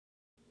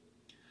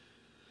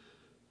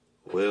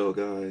Well,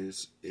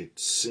 guys, it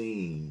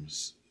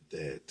seems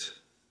that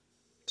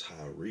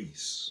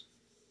Tyrese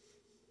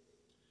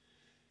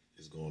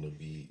is going to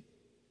be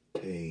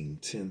paying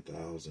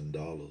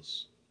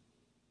 $10,000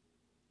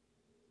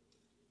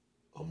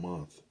 a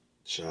month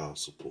child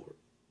support.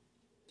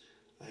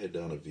 I had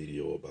done a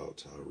video about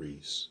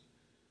Tyrese,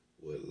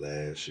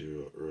 last year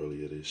or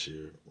earlier this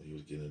year, when he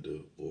was getting a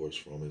divorce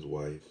from his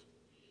wife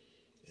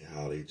and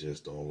how they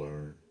just don't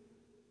learn.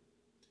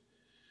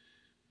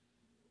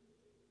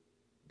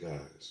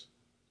 Guys,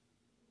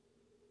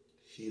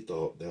 he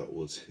thought that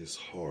was his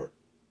heart.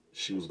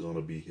 She was going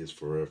to be his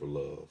forever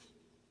love.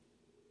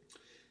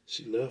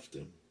 She left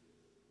him.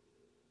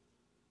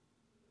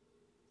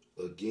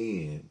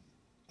 Again,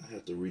 I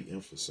have to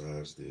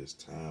re-emphasize this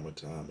time and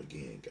time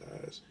again,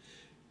 guys.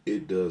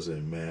 It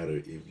doesn't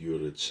matter if you're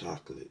the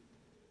chocolate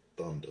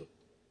thunder.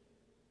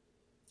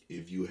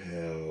 If you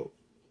have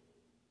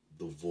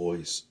the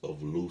voice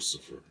of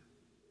Lucifer,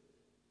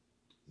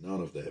 none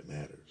of that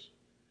matters.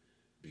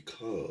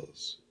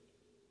 Because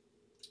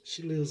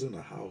she lives in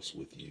a house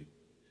with you.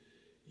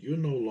 You're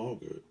no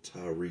longer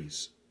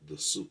Tyrese, the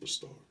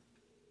superstar.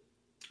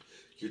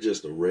 You're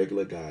just a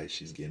regular guy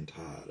she's getting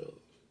tired of.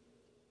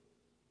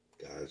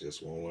 Guys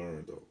just won't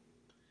learn, though.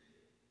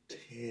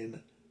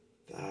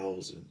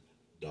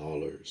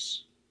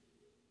 $10,000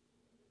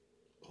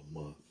 a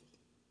month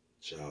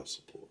child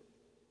support.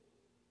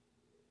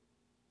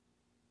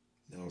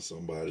 Now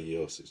somebody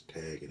else is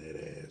tagging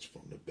that ass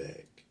from the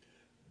back,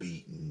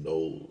 beating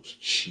those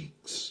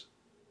cheeks,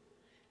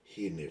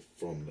 hitting it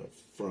from the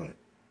front,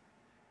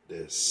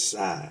 the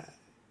side,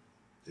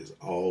 just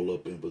all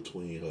up in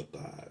between her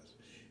thighs.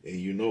 And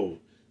you know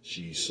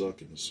she's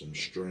sucking some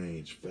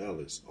strange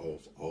phallus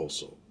off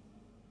also.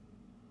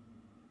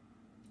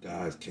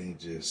 Guys can't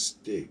just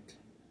stick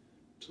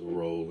to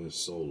rolling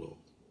solo.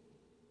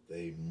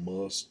 They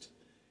must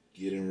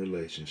get in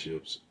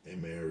relationships and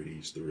marry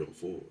these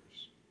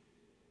 304s.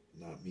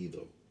 Not me,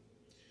 though.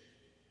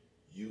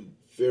 You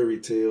fairy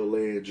tale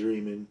land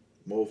dreaming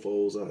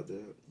mofos out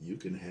there, you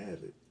can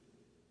have it.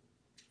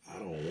 I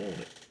don't want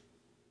it.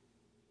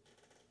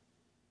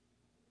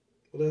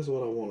 Well, that's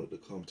what I wanted to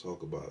come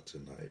talk about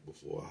tonight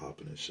before I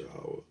hop in the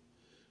shower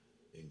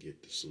and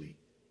get to sleep.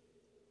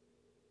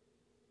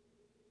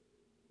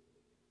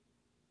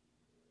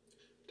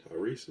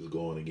 Tyrese is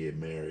going to get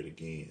married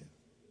again.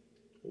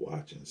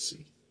 Watch and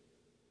see.